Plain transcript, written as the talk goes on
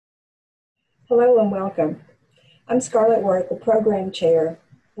Hello and welcome. I'm Scarlett Worth, the Program Chair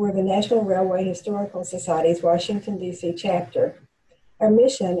for the National Railway Historical Society's Washington, D.C. chapter. Our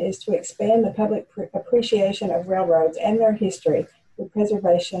mission is to expand the public appreciation of railroads and their history through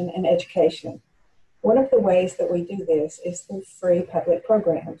preservation and education. One of the ways that we do this is through free public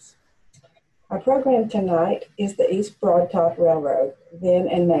programs. Our program tonight is the East Broadtop Railroad, then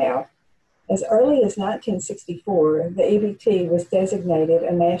and now. As early as 1964, the EBT was designated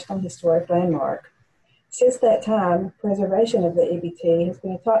a National Historic Landmark. Since that time, preservation of the EBT has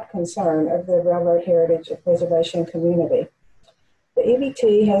been a top concern of the railroad heritage and preservation community. The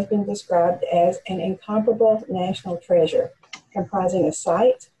EBT has been described as an incomparable national treasure, comprising a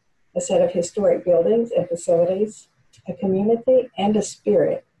site, a set of historic buildings and facilities, a community, and a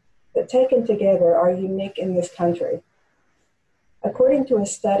spirit that taken together are unique in this country. According to a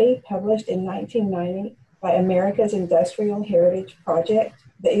study published in 1990 by America's Industrial Heritage Project,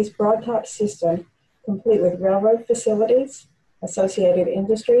 the East Broadtop system, complete with railroad facilities, associated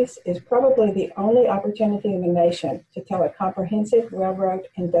industries, is probably the only opportunity in the nation to tell a comprehensive railroad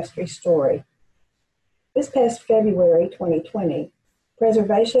industry story. This past February 2020,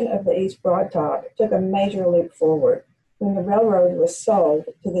 preservation of the East Broadtop took a major leap forward when the railroad was sold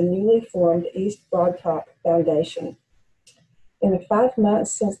to the newly formed East Broadtop Foundation. In the 5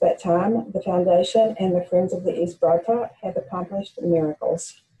 months since that time, the Foundation and the Friends of the East Broadtop have accomplished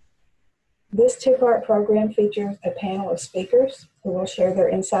miracles. This two-part program features a panel of speakers who will share their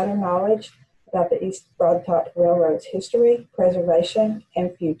insider knowledge about the East Broadtop Railroad's history, preservation,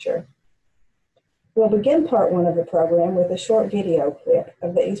 and future. We'll begin part one of the program with a short video clip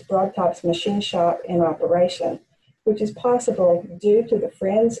of the East Broadtop's machine shop in operation, which is possible due to the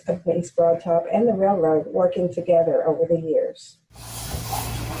Friends of the East Broadtop and the railroad working together over the years.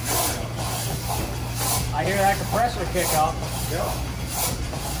 I hear that compressor kick off. Yep.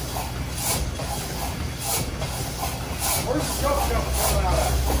 Where's the scope coming out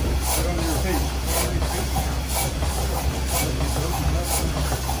at? Right under your feet.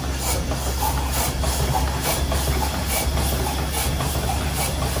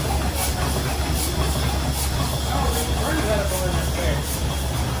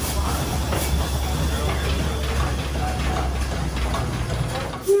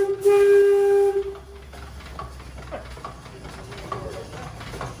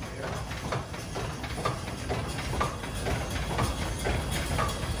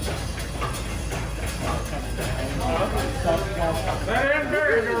 That end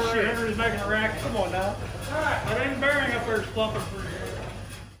bearing over there, Henry's making a racket. Come on now. That end bearing up there is plumping for you.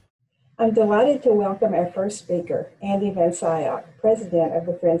 I'm delighted to welcome our first speaker, Andy Van Syock, President of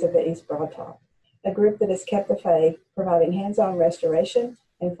the Friends of the East Broadtop, a group that has kept the faith, providing hands-on restoration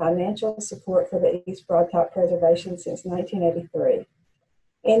and financial support for the East Broadtop preservation since 1983.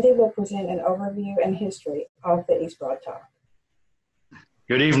 Andy will present an overview and history of the East Broadtop.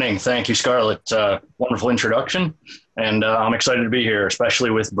 Good evening. Thank you, Scarlett. Wonderful introduction. And I'm excited to be here, especially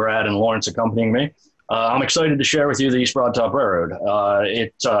with Brad and Lawrence accompanying me. I'm excited to share with you the East Broadtop Railroad.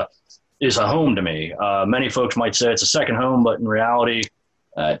 It is a home to me. Many folks might say it's a second home, but in reality,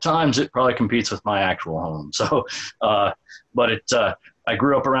 at times it probably competes with my actual home. So, I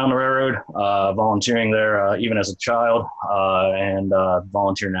grew up around the railroad, volunteering there even as a child, and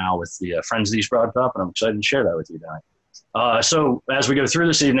volunteer now with the Friends of the East Broadtop, and I'm excited to share that with you tonight. So as we go through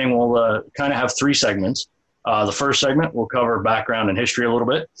this evening, we'll kind of have three segments. The first segment will cover background and history a little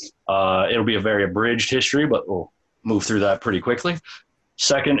bit. It'll be a very abridged history, but we'll move through that pretty quickly.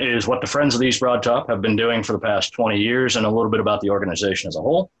 Second is what the Friends of the East Broadtop have been doing for the past 20 years and a little bit about the organization as a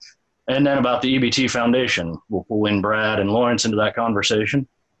whole. And then about the EBT Foundation. We'll pull in Brad and Lawrence into that conversation,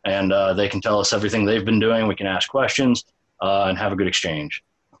 and they can tell us everything they've been doing. We can ask questions and have a good exchange.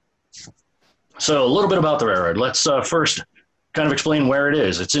 So a little bit about the railroad. Let's first kind of explain where it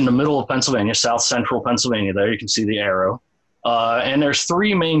is. It's in the middle of Pennsylvania, south central Pennsylvania. There you can see the arrow. And there's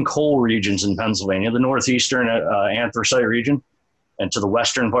three main coal regions in Pennsylvania: the northeastern anthracite region, and to the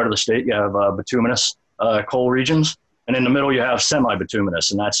western part of the state you have bituminous coal regions. And in the middle you have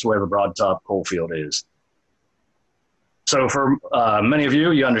semi-bituminous, and that's where the Broadtop coal field is. So for many of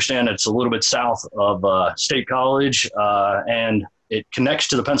you, you understand it's a little bit south of State College, and it connects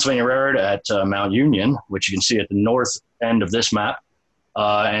to the Pennsylvania Railroad at Mount Union, which you can see at the north end of this map.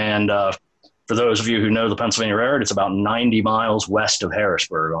 For those of you who know the Pennsylvania Railroad, it's about 90 miles west of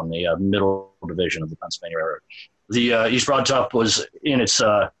Harrisburg on the middle division of the Pennsylvania Railroad. The East Broadtop was in its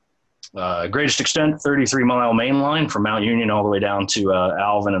greatest extent 33-mile main line from Mount Union all the way down to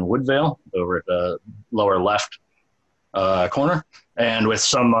Alvin and Woodvale over at the lower left corner, and with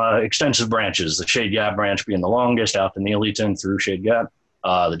some extensive branches, the Shade Gap branch being the longest out to Neelyton through Shade Gap,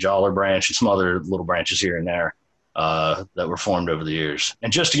 the Joller branch, and some other little branches here and there that were formed over the years.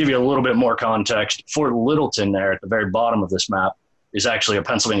 And just to give you a little bit more context, Fort Littleton there at the very bottom of this map is actually a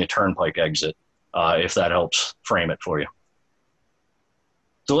Pennsylvania Turnpike exit, if that helps frame it for you.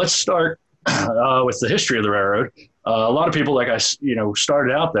 So let's start with the history of the railroad. A lot of people, like I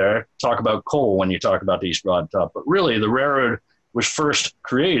started out there, talk about coal when you talk about the East Broad Top, but really the railroad was first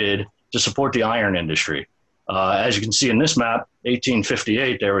created to support the iron industry. As you can see in this map,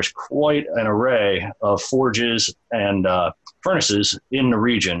 1858, there was quite an array of forges and furnaces in the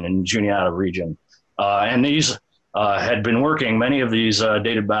region, in Juniata region. And these had been working, many of these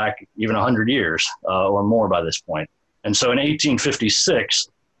dated back even 100 years or more by this point. And so in 1856,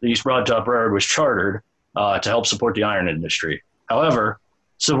 the East Broad Top Railroad was chartered to help support the iron industry. However,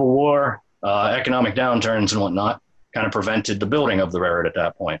 Civil War, economic downturns and whatnot kind of prevented the building of the railroad at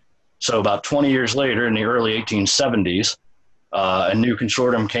that point. So about 20 years later, in the early 1870s, a new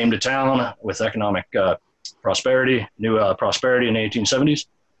consortium came to town with economic prosperity, new prosperity in the 1870s,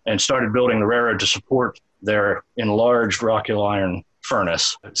 and started building the railroad to support their enlarged Rock Hill iron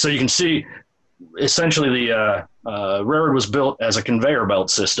furnace. So you can see, essentially the railroad was built as a conveyor belt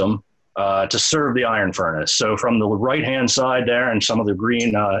system to serve the iron furnace. So from the right-hand side there and some of the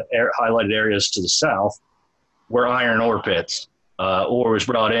green highlighted areas to the south were iron ore pits. Ore was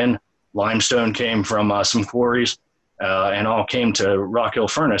brought in, limestone came from some quarries, and all came to Rock Hill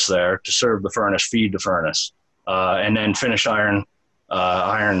Furnace there to serve the furnace, feed the furnace. And then finished iron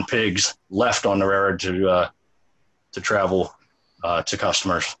pigs left on the railroad to travel to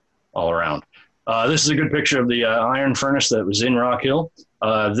customers all around. This is a good picture of the iron furnace that was in Rock Hill.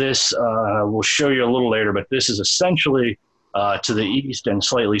 This we'll show you a little later, but this is essentially to the east and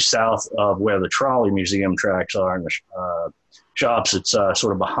slightly south of where the trolley museum tracks are in the shops. It's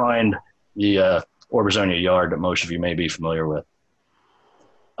sort of behind the Orbezonia yard that most of you may be familiar with.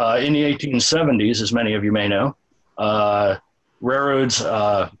 In the 1870s, as many of you may know, railroads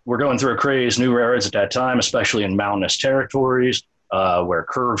were going through a craze, new railroads at that time, especially in mountainous territories where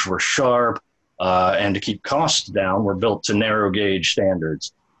curves were sharp, and to keep costs down, were built to narrow gauge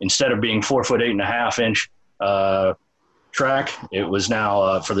standards. Instead of being 4 foot 8.5 inch track, it was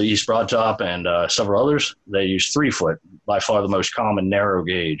now for the East Broad Top and several others, they used 3 foot, by far the most common narrow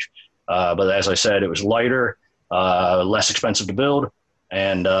gauge. But as I said, it was lighter, less expensive to build,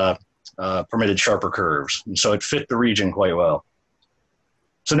 and permitted sharper curves. And so it fit the region quite well.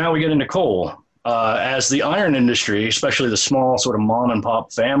 So now we get into coal. As the iron industry, especially the small sort of mom and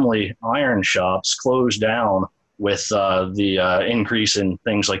pop family iron shops, closed down with the increase in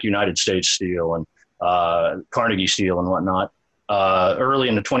things like United States Steel and Carnegie Steel and whatnot, early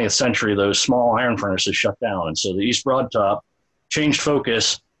in the 20th century, those small iron furnaces shut down. And so the East Broad Top changed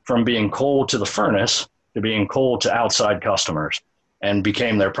focus from being coal to the furnace to being coal to outside customers, and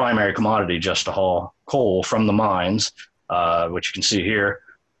became their primary commodity just to haul coal from the mines, which you can see here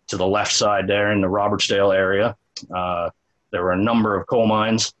to the left side there in the Robertsdale area. There were a number of coal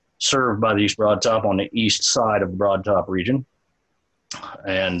mines served by the East Broad Top on the east side of the Broad Top region.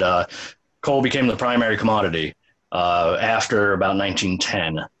 And coal became the primary commodity after about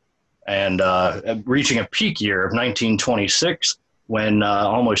 1910, and reaching a peak year of 1926 when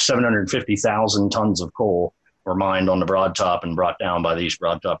almost 750,000 tons of coal were mined on the Broad Top and brought down by the East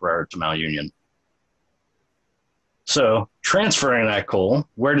Broad Top Railroad to Mount Union. So transferring that coal,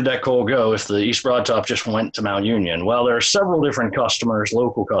 where did that coal go if the East Broad Top just went to Mount Union? Well, there are several different customers,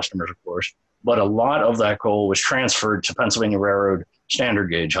 local customers, of course, but a lot of that coal was transferred to Pennsylvania Railroad standard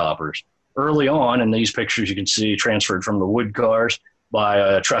gauge hoppers. Early on in these pictures, you can see transferred from the wood cars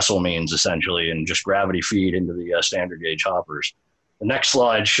by trestle means, essentially, and just gravity feed into the standard gauge hoppers. The next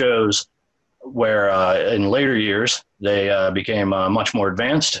slide shows where in later years, they became much more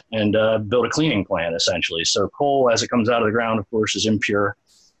advanced and built a cleaning plant, essentially. So coal, as it comes out of the ground, of course, is impure,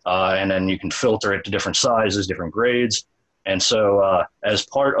 and then you can filter it to different sizes, different grades. And so as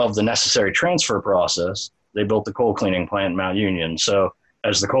part of the necessary transfer process, they built the coal cleaning plant in Mount Union. So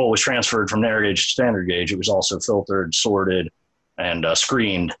as the coal was transferred from narrow gauge to standard gauge, it was also filtered, sorted, and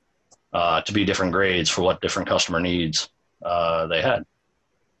screened to be different grades for what different customer needs they had.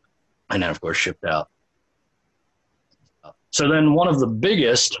 And then, of course, shipped out. So then one of the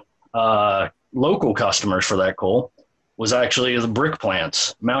biggest local customers for that coal was actually the brick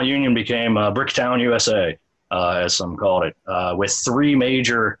plants. Mount Union became Bricktown, USA, as some called it, with 3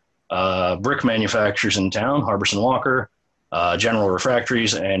 major brick manufacturers in town: Harbison Walker, General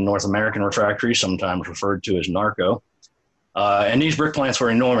Refractories, and North American Refractories, sometimes referred to as NARCO. And these brick plants were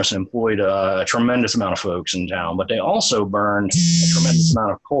enormous and employed a tremendous amount of folks in town, but they also burned a tremendous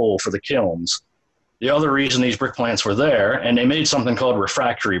amount of coal for the kilns. The other reason these brick plants were there, and they made something called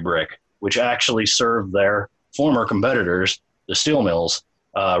refractory brick, which actually served their former competitors, the steel mills.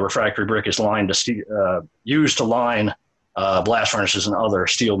 Refractory brick is used to line blast furnaces and other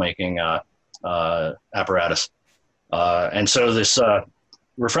steel making apparatus. And so this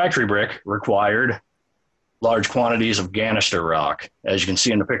refractory brick required large quantities of ganister rock. As you can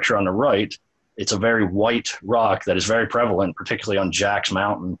see in the picture on the right, it's a very white rock that is very prevalent, particularly on Jack's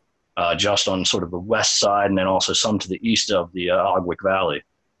Mountain, just on sort of the west side, and then also some to the east of the Ogwick Valley,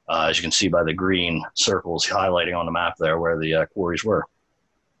 as you can see by the green circles highlighting on the map there where the quarries were.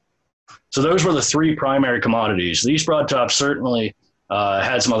 So those were the three primary commodities. The East Broadtop certainly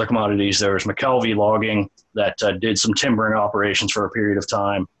had some other commodities. There was McKelvey logging that did some timbering operations for a period of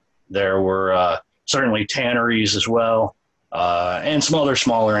time. There were certainly tanneries as well, and some other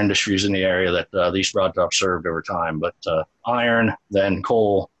smaller industries in the area that the East Broadtop served over time. But iron, then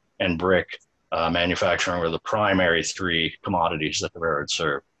coal, and brick manufacturing were the primary three commodities that the railroad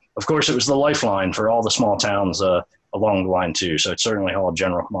served. Of course, it was the lifeline for all the small towns along the line too. So it certainly hauled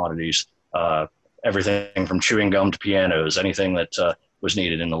general commodities, everything from chewing gum to pianos, anything that was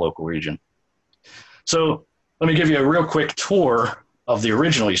needed in the local region. So let me give you a real quick tour of the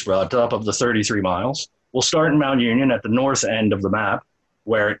original East Broadtop of the 33 miles. We'll start in Mount Union at the north end of the map,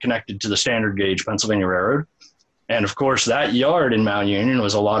 where it connected to the standard gauge Pennsylvania Railroad. And of course, that yard in Mount Union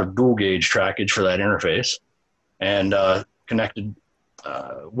was a lot of dual gauge trackage for that interface, and connected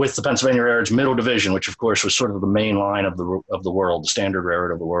with the Pennsylvania Railroad's middle division, which of course was sort of the main line of the world, the standard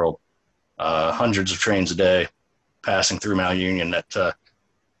railroad of the world. Hundreds of trains a day passing through Mount Union that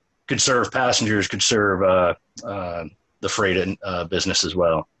could serve passengers, could serve the freight business as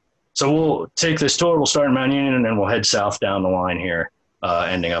well. So we'll take this tour. We'll start in Mount Union, and then we'll head south down the line here,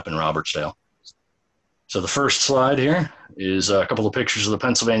 ending up in Robertsdale. So the first slide here is a couple of pictures of the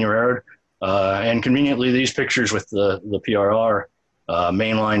Pennsylvania Railroad, and conveniently these pictures with the PRR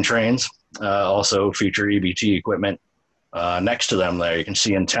mainline trains also feature EBT equipment. Next to them there, you can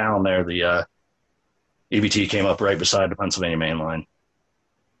see in town there, the EBT came up right beside the Pennsylvania main line.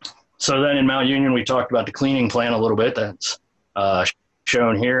 So then in Mount Union, we talked about the cleaning plant a little bit. That's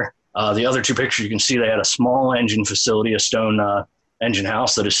shown here. The other two pictures, you can see they had a small engine facility, a stone engine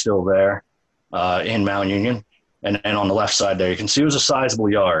house that is still there in Mount Union. And on the left side there, you can see it was a sizable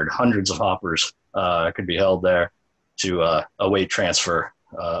yard. Hundreds of hoppers could be held there to await transfer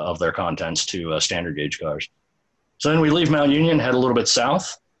of their contents to standard gauge cars. So then we leave Mount Union, head a little bit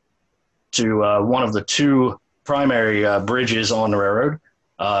south to one of the two primary bridges on the railroad.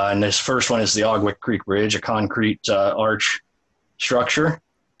 And this first one is the Ogwick Creek Bridge, a concrete arch structure,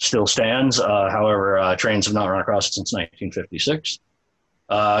 still stands. However, trains have not run across it since 1956.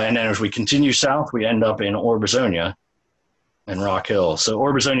 And then as we continue south, we end up in Orbezonia and Rock Hill. So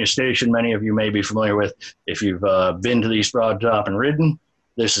Orbezonia Station, many of you may be familiar with if you've been to the East Broadtop and ridden.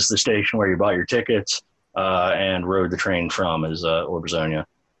 This is the station where you bought your tickets and rode the train from, is Orbezonia,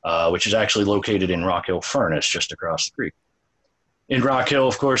 which is actually located in Rock Hill Furnace, just across the creek. In Rock Hill,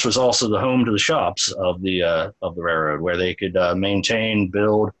 of course, was also the home to the shops of the railroad, where they could maintain,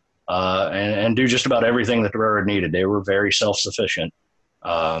 build, and do just about everything that the railroad needed. They were very self-sufficient.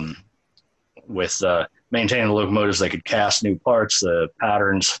 With maintaining the locomotives, they could cast new parts. The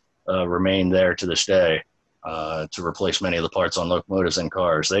patterns remain there to this day to replace many of the parts on locomotives and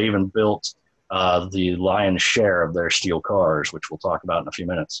cars. They even built the lion's share of their steel cars, which we'll talk about in a few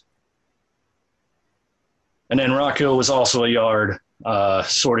minutes. And then Rock Hill was also a yard,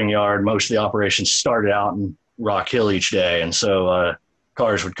 sorting yard. Most of the operations started out in Rock Hill each day, and so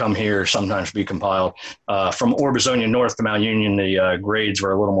cars would come here, sometimes be compiled. From Orbezonia north to Mount Union, the grades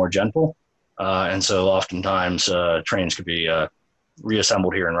were a little more gentle, and so oftentimes trains could be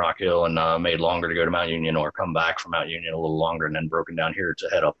reassembled here in Rock Hill and made longer to go to Mount Union, or come back from Mount Union a little longer and then broken down here to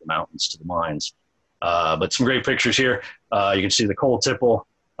head up the mountains to the mines. But some great pictures here. You can see the coal tipple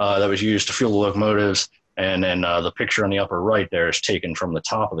that was used to fuel the locomotives. And then the picture on the upper right there is taken from the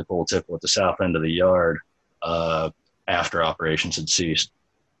top of the coal tipple at the south end of the yard after operations had ceased.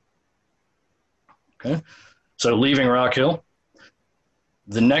 Okay, so leaving Rock Hill,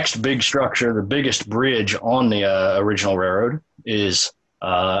 the next big structure, the biggest bridge on the original railroad, is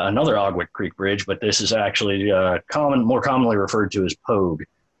another Ogwick Creek Bridge, but this is actually more commonly referred to as Pogue.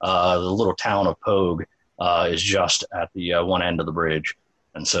 The little town of Pogue is just at the one end of the bridge,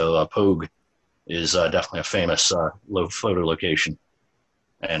 and so Pogue is definitely a famous low photo location.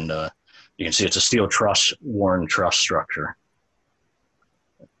 And you can see it's a steel truss, worn truss structure.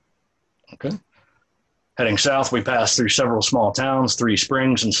 Okay. Heading south, we pass through several small towns, Three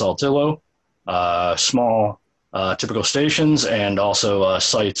Springs and Saltillo, small typical stations, and also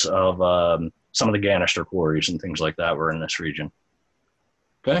sites of some of the Ganister quarries and things like that were in this region.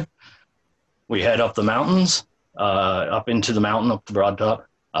 Okay. We head up the mountains, up into the mountain, up the Broad Top.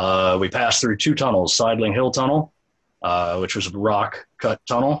 We passed through 2 tunnels, Sidling Hill Tunnel, which was a rock cut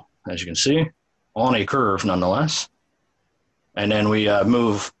tunnel, as you can see, on a curve nonetheless. And then we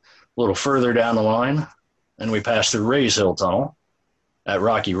move a little further down the line, and we pass through Rays Hill Tunnel at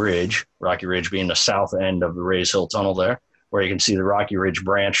Rocky Ridge being the south end of the Rays Hill Tunnel there, where you can see the Rocky Ridge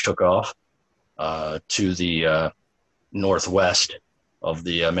branch took off to the northwest of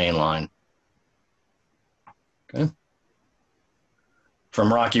the main line. Okay.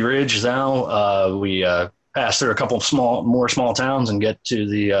 From Rocky Ridge now, we pass through a couple of more small towns and get to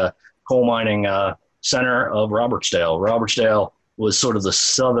the coal mining center of Robertsdale. Robertsdale was sort of the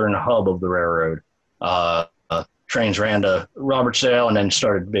southern hub of the railroad. Trains ran to Robertsdale and then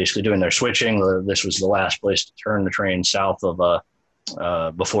started basically doing their switching. This was the last place to turn the train south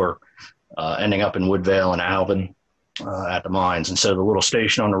of before ending up in Woodvale and Alvin at the mines. And so the little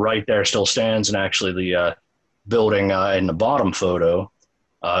station on the right there still stands, and actually the building in the bottom photo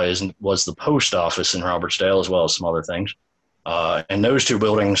was the post office in Robertsdale, as well as some other things. And those 2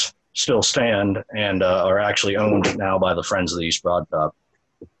 buildings still stand and are actually owned now by the Friends of the East Broad Top.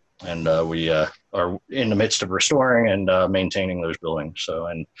 And we are in the midst of restoring and maintaining those buildings. So,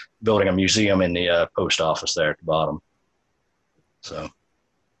 and building a museum in the post office there at the bottom. So,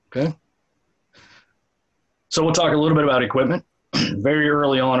 okay. So we'll talk a little bit about equipment. Very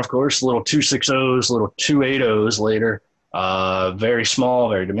early on, of course, little 260s, little 280s later. Very small,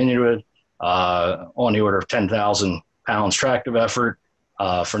 very diminutive, on the order of 10,000 pounds tractive effort.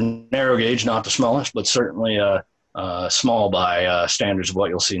 For narrow gauge, not the smallest, but certainly small by standards of what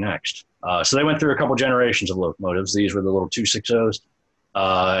you'll see next. So they went through a couple generations of locomotives. These were the little 260s.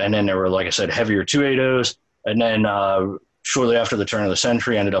 And then there were, like I said, heavier 280s. And then shortly after the turn of the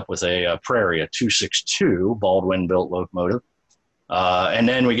century, ended up with a Prairie, a 262 Baldwin-built locomotive. And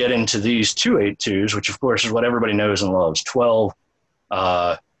then we get into these 282s, which of course is what everybody knows and loves. 12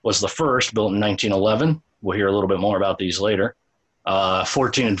 was the first, built in 1911. We'll hear a little bit more about these later.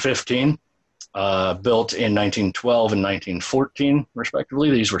 14 and 15, built in 1912 and 1914, respectively.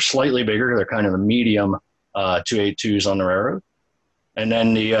 These were slightly bigger. They're kind of the medium 282s on the railroad. And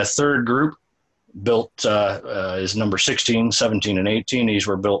then the third group built is number 16, 17, and 18. These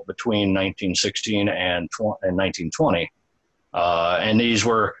were built between 1916 and 1920. And these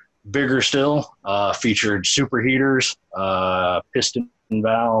were bigger still, featured superheaters, piston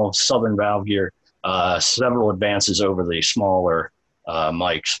valves, southern valve gear, several advances over the smaller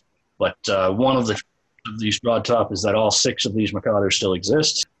mics. But one of these broad top is that all 6 of these Mikados still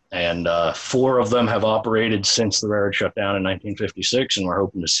exist, and 4 of them have operated since the railroad shut down in 1956, and we're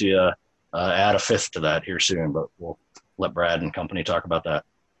hoping to see add a 5th to that here soon, but we'll let Brad and company talk about that.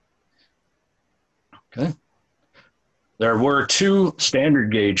 Okay. There were 2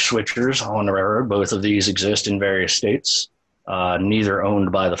 standard gauge switchers on the railroad. Both of these exist in various states, neither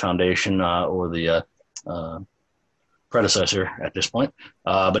owned by the foundation or the predecessor at this point.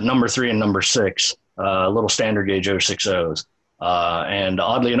 But number 3 and number 6, little standard gauge 060s. And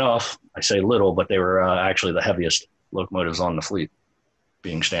oddly enough, I say little, but they were actually the heaviest locomotives on the fleet,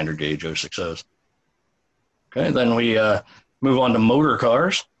 being standard gauge 060s. Okay, then we move on to motor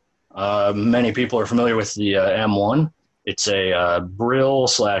cars. Many people are familiar with the M1. It's a Brill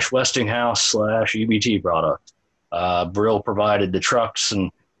 / Westinghouse / EBT product. Brill provided the trucks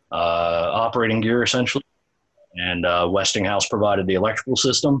and operating gear, essentially, and Westinghouse provided the electrical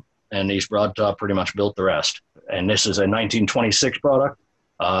system, and East Broad Top pretty much built the rest. And this is a 1926 product,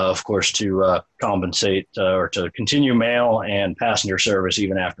 of course, to compensate or to continue mail and passenger service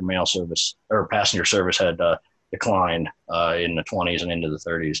even after mail service or passenger service had declined in the 20s and into the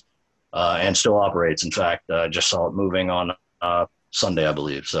 30s. And still operates. In fact, I just saw it moving on Sunday, I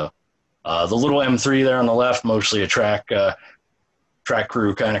believe. So the little M3 there on the left, mostly a track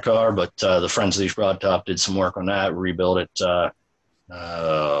crew kind of car, but the Friends of East Broad Top did some work on that, rebuilt it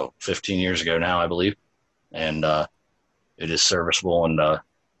 15 years ago now, I believe. And it is serviceable and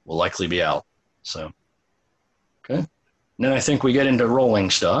will likely be out. So, okay. And then I think we get into rolling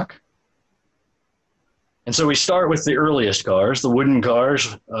stock. And so we start with the earliest cars, the wooden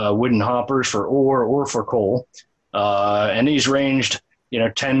cars, wooden hoppers for ore or for coal. And these ranged,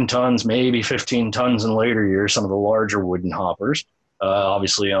 10 tons, maybe 15 tons in later years, some of the larger wooden hoppers,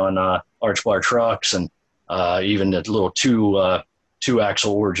 obviously on arch bar trucks and even the little two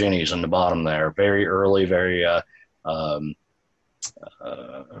axle Origini's on the bottom there. Very early, very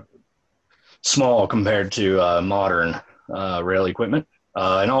small compared to modern rail equipment.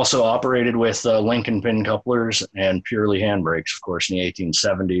 and also operated with Lincoln pin couplers and purely handbrakes, of course, in the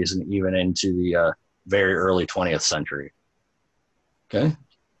 1870s and even into the very early 20th century. Okay.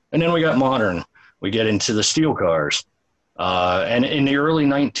 And then we got modern. We get into the steel cars. And in the early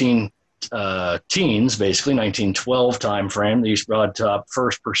 19 teens, basically 1912 timeframe, these Broad Top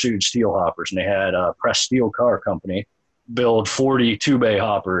first pursued steel hoppers, and they had a Press Steel Car Company build 40 two-bay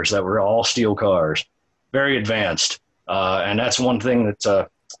hoppers that were all steel cars, very advanced. And that's one thing that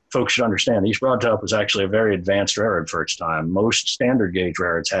folks should understand. East Broad Top was actually a very advanced railroad for its time. Most standard gauge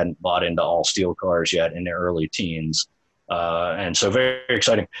railroads hadn't bought into all steel cars yet in the early teens. And so very, very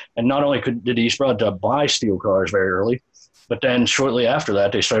exciting. And not only did East Broad Top buy steel cars very early, but then shortly after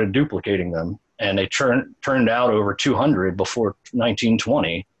that, they started duplicating them. And they turned out over 200 before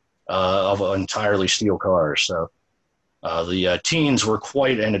 1920 of entirely steel cars. So the teens were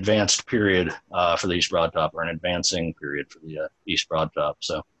quite an advanced period for the East Broad Top, or an advancing period for the East Broad Top.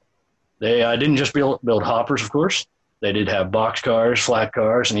 So they didn't just build hoppers, of course. They did have box cars, flat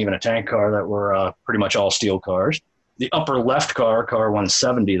cars, and even a tank car that were pretty much all steel cars. The upper left car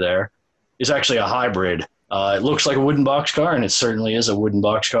 170 there, is actually a hybrid. It looks like a wooden box car, and it certainly is a wooden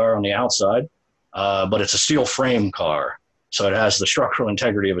box car on the outside, but it's a steel frame car. So it has the structural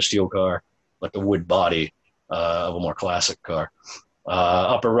integrity of a steel car, but the wood body of a more classic car.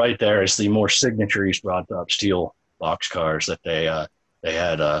 Upper right there is the more signature East Broad Top steel box cars that they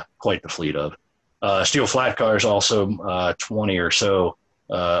had quite the fleet of. Steel flat cars also, 20 or so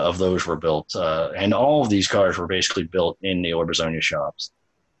of those were built. And all of these cars were basically built in the Orbezonia shops.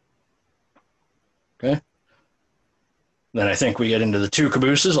 Okay. Then I think we get into the two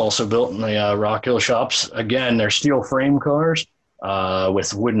cabooses, also built in the Rock Hill shops. Again, they're steel frame cars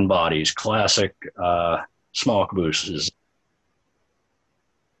with wooden bodies, classic small cabooses.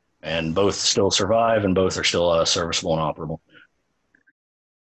 And both still survive, and both are still serviceable and operable.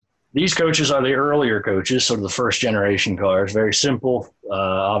 These coaches are the earlier coaches, sort of the first generation cars. Very simple,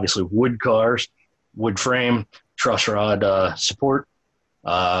 obviously wood cars, wood frame, truss rod support.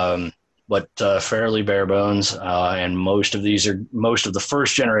 But fairly bare bones, and most of the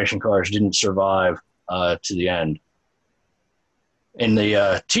first generation cars didn't survive to the end. In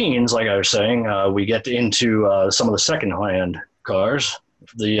the teens, like I was saying, we get into some of the second-hand cars.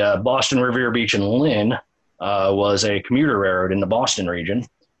 The Boston, Revere Beach, and Lynn was a commuter railroad in the Boston region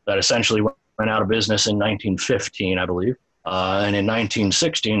that essentially went out of business in 1915, I believe. And in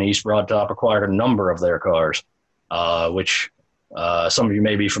 1916, East Broad Top acquired a number of their cars, which some of you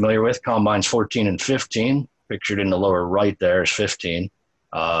may be familiar with. Combines 14 and 15, pictured in the lower right there is 15,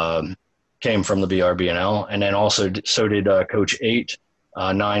 came from the BRB&L. And then also so did Coach 8,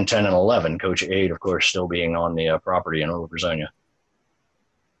 9, 10, and 11. Coach 8, of course, still being on the property in Orbezonia.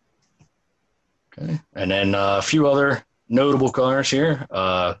 Okay. And then a few other notable cars here.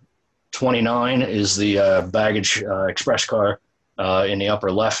 29 is the baggage express car in the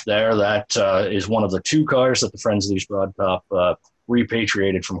upper left there. That is one of the two cars that the Friends of East Broad Top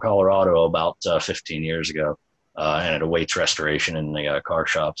repatriated from Colorado about 15 years ago, and it awaits restoration in the car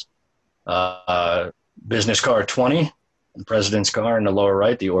shops. Business car 20, the President's car in the lower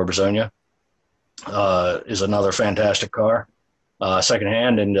right, the Orbezonia, is another fantastic car,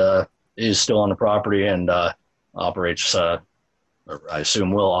 secondhand, and is still on the property and operates, or I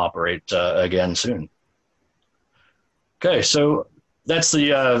assume will operate again soon. Okay, so that's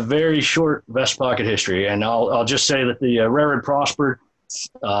the very short vest pocket history, and I'll just say that the railroad prospered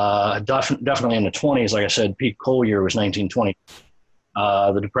definitely in the 20s. Like I said, peak coal year was 1920.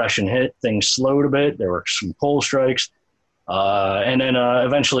 The Depression hit, things slowed a bit. There were some coal strikes, and then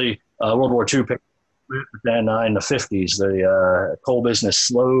eventually World War II picked up. But then in the 50s, the coal business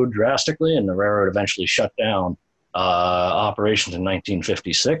slowed drastically, and the railroad eventually shut down operations in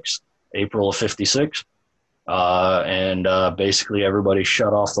 1956, April of 56. And basically everybody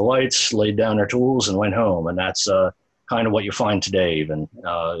shut off the lights, laid down their tools, and went home. And that's kind of what you find today even,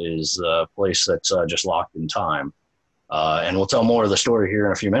 is a place that's just locked in time. And we'll tell more of the story here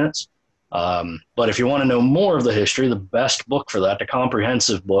in a few minutes. But if you want to know more of the history, the best book for that, the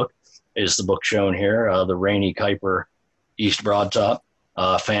comprehensive book, is the book shown here, the Rainey Kuiper East Broad Top.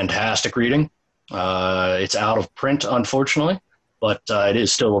 Fantastic reading. It's out of print, unfortunately, but it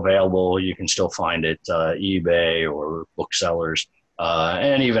is still available. You can still find it eBay or booksellers,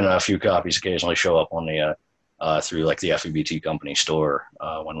 and even a few copies occasionally show up on the through like the FEBT company store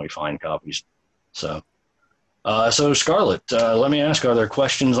when we find copies. So Scarlett, let me ask: are there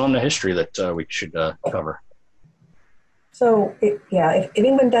questions on the history that we should cover? So, if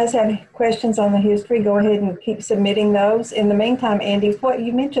anyone does have questions on the history, go ahead and keep submitting those. In the meantime, Andy, what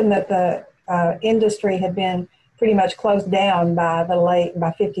you mentioned that the industry had been pretty much closed down by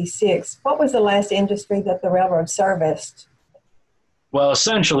by 56. What was the last industry that the railroad serviced? Well,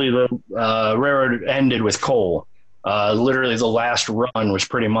 essentially, the railroad ended with coal. Literally, the last run was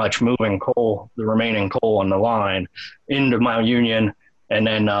pretty much moving coal, the remaining coal on the line, into Mount Union. And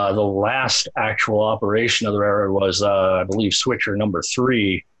then the last actual operation of the railroad was, I believe, switcher number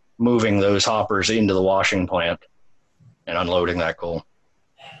 3, moving those hoppers into the washing plant and unloading that coal.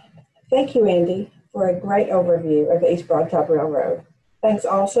 Thank you, Andy, for a great overview of the East Broad Top Railroad. Thanks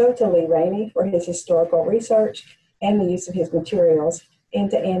also to Lee Rainey for his historical research and the use of his materials, and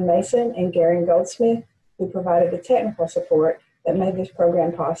to Ann Mason and Garen Goldsmith, who provided the technical support that made this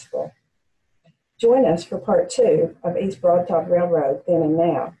program possible. Join us for part 2 of East Broad Top Railroad Then and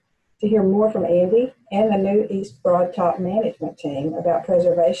Now to hear more from Andy and the new East Broad Top management team about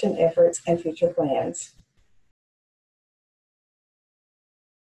preservation efforts and future plans.